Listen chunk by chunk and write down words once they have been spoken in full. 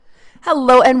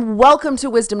Hello and welcome to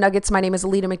Wisdom Nuggets. My name is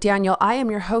Alita McDaniel. I am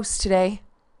your host today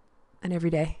and every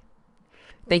day.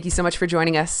 Thank you so much for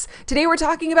joining us. Today we're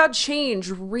talking about change,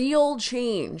 real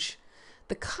change,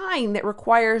 the kind that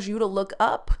requires you to look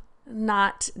up,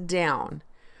 not down.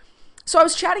 So I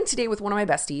was chatting today with one of my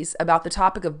besties about the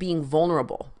topic of being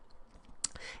vulnerable.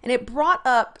 And it brought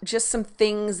up just some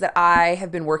things that I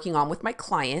have been working on with my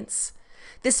clients.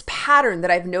 This pattern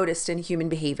that I've noticed in human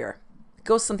behavior. It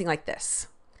goes something like this.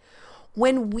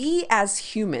 When we as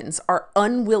humans are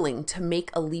unwilling to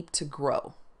make a leap to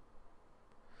grow,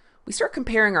 we start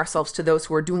comparing ourselves to those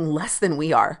who are doing less than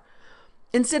we are,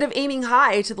 instead of aiming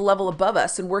high to the level above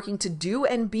us and working to do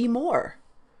and be more.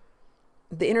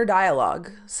 The inner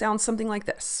dialogue sounds something like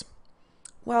this.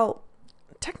 Well,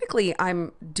 technically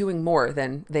I'm doing more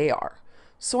than they are,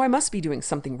 so I must be doing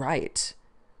something right.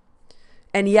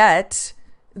 And yet,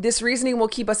 this reasoning will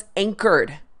keep us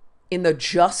anchored in the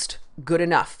just good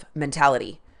enough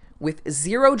mentality with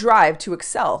zero drive to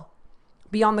excel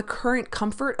beyond the current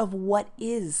comfort of what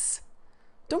is.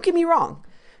 Don't get me wrong.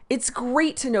 It's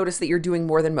great to notice that you're doing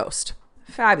more than most.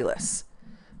 Fabulous.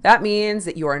 That means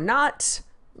that you are not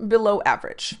below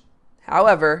average.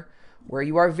 However, where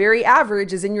you are very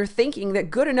average is in your thinking that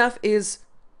good enough is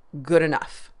good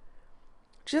enough.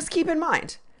 Just keep in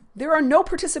mind, there are no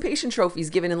participation trophies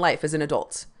given in life as an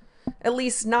adult. At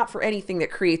least not for anything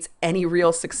that creates any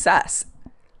real success.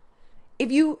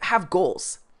 If you have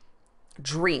goals,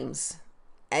 dreams,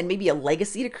 and maybe a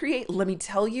legacy to create, let me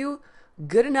tell you,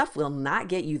 good enough will not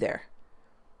get you there.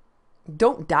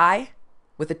 Don't die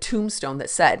with a tombstone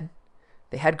that said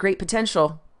they had great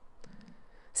potential.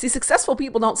 See, successful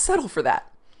people don't settle for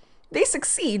that. They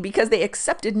succeed because they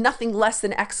accepted nothing less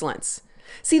than excellence.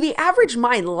 See, the average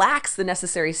mind lacks the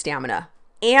necessary stamina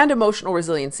and emotional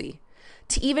resiliency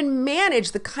to even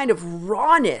manage the kind of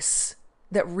rawness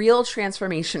that real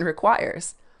transformation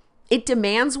requires. It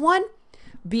demands one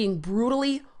being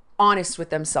brutally honest with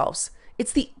themselves.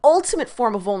 It's the ultimate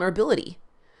form of vulnerability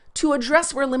to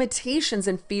address where limitations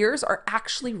and fears are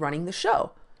actually running the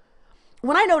show.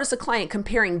 When I notice a client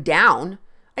comparing down,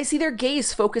 I see their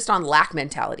gaze focused on lack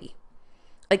mentality.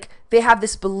 Like they have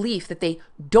this belief that they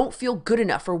don't feel good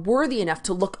enough or worthy enough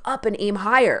to look up and aim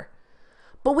higher.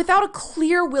 But without a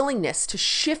clear willingness to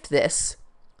shift this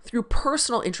through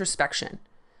personal introspection,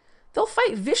 they'll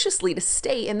fight viciously to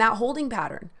stay in that holding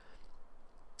pattern.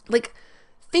 Like,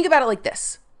 think about it like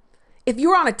this. If you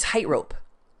were on a tightrope,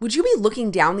 would you be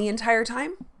looking down the entire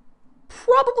time?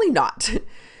 Probably not.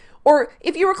 Or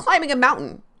if you were climbing a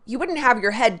mountain, you wouldn't have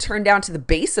your head turned down to the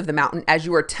base of the mountain as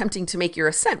you were attempting to make your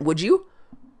ascent, would you?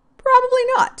 Probably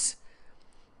not.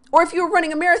 Or if you were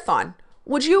running a marathon,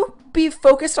 would you be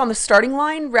focused on the starting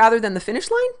line rather than the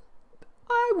finish line?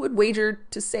 I would wager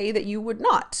to say that you would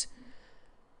not.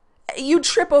 You'd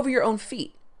trip over your own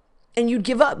feet and you'd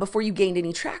give up before you gained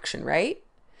any traction, right?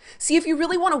 See, if you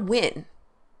really want to win,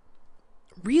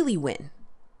 really win,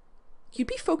 you'd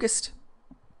be focused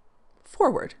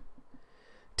forward,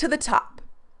 to the top,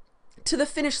 to the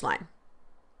finish line.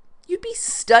 You'd be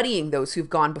studying those who've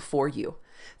gone before you,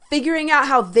 figuring out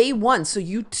how they won so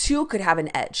you too could have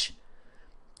an edge.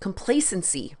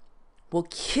 Complacency will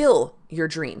kill your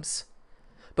dreams,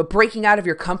 but breaking out of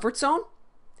your comfort zone,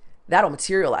 that'll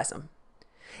materialize them.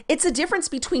 It's a difference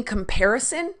between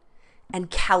comparison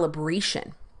and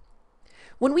calibration.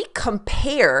 When we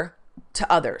compare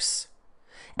to others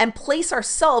and place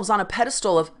ourselves on a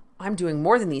pedestal of, I'm doing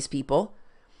more than these people,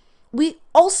 we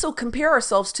also compare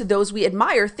ourselves to those we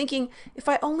admire, thinking, if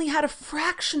I only had a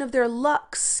fraction of their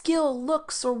luck, skill,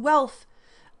 looks, or wealth,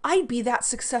 I'd be that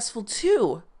successful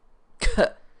too.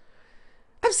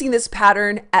 I've seen this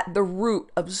pattern at the root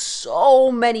of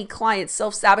so many clients'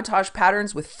 self-sabotage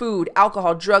patterns with food,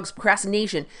 alcohol, drugs,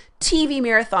 procrastination, TV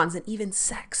marathons, and even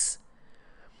sex.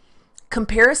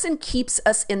 Comparison keeps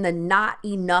us in the not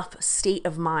enough state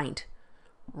of mind,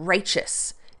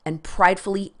 righteous and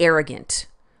pridefully arrogant,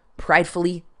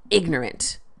 pridefully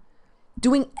ignorant,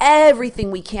 doing everything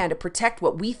we can to protect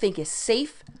what we think is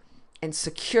safe and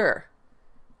secure,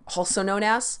 also known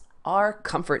as our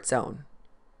comfort zone.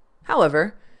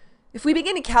 However, if we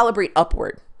begin to calibrate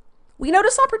upward, we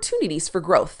notice opportunities for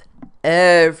growth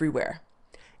everywhere,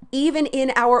 even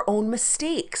in our own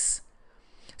mistakes.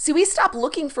 See, we stop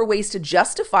looking for ways to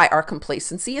justify our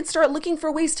complacency and start looking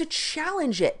for ways to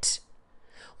challenge it.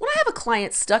 When I have a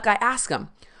client stuck, I ask them,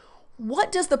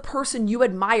 what does the person you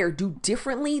admire do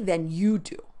differently than you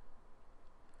do?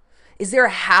 Is there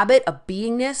a habit, a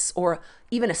beingness, or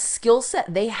even a skill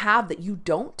set they have that you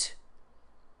don't?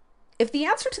 If the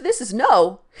answer to this is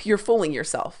no, you're fooling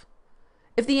yourself.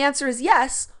 If the answer is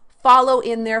yes, follow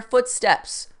in their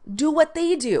footsteps. Do what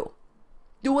they do.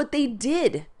 do what they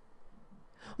did.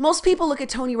 Most people look at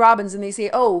Tony Robbins and they say,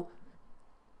 oh,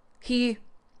 he,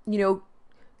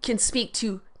 can speak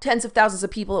to tens of thousands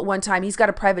of people at one time. He's got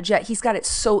a private jet. He's got it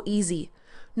so easy.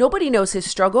 Nobody knows his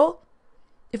struggle.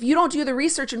 If you don't do the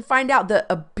research and find out the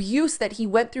abuse that he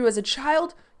went through as a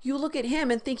child, you look at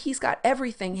him and think he's got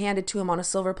everything handed to him on a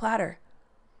silver platter.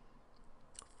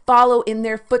 Follow in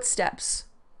their footsteps.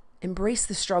 Embrace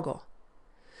the struggle.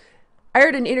 I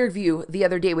heard an interview the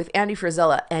other day with Andy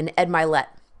Frisella and Ed Milet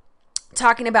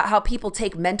talking about how people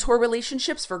take mentor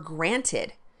relationships for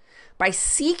granted by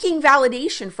seeking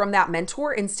validation from that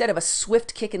mentor instead of a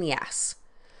swift kick in the ass.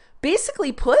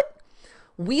 Basically put,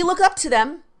 we look up to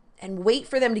them and wait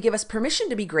for them to give us permission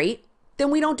to be great,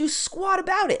 then we don't do squat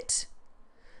about it.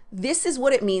 This is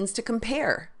what it means to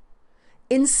compare.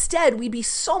 Instead, we'd be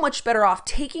so much better off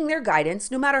taking their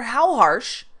guidance, no matter how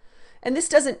harsh. And this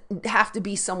doesn't have to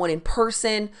be someone in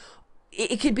person.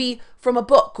 It could be from a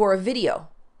book or a video,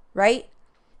 right?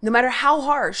 No matter how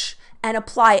harsh, and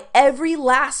apply every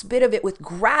last bit of it with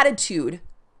gratitude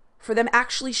for them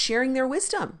actually sharing their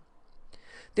wisdom.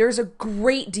 There's a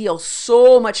great deal,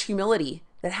 so much humility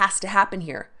that has to happen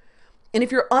here. And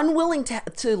if you're unwilling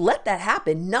to let that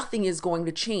happen, nothing is going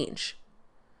to change.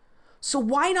 So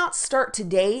why not start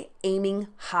today aiming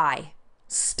high?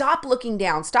 Stop looking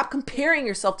down. Stop comparing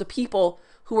yourself to people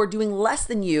who are doing less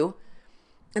than you,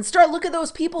 and start looking at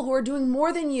those people who are doing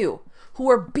more than you, who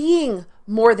are being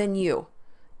more than you.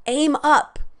 Aim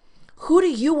up. Who do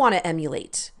you want to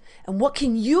emulate? And what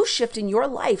can you shift in your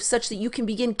life such that you can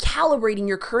begin calibrating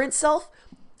your current self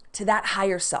to that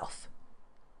higher self?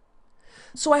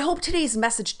 So I hope today's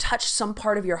message touched some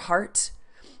part of your heart.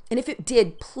 And if it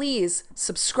did, please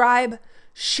subscribe,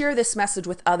 share this message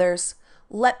with others,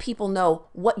 let people know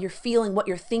what you're feeling, what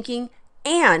you're thinking,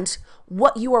 and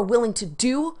what you are willing to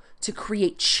do to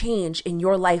create change in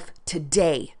your life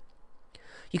today.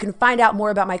 You can find out more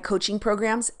about my coaching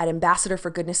programs at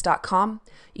ambassadorforgoodness.com.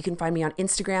 You can find me on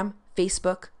Instagram,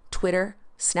 Facebook, Twitter,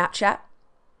 Snapchat.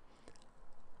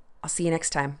 I'll see you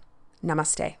next time.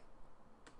 Namaste.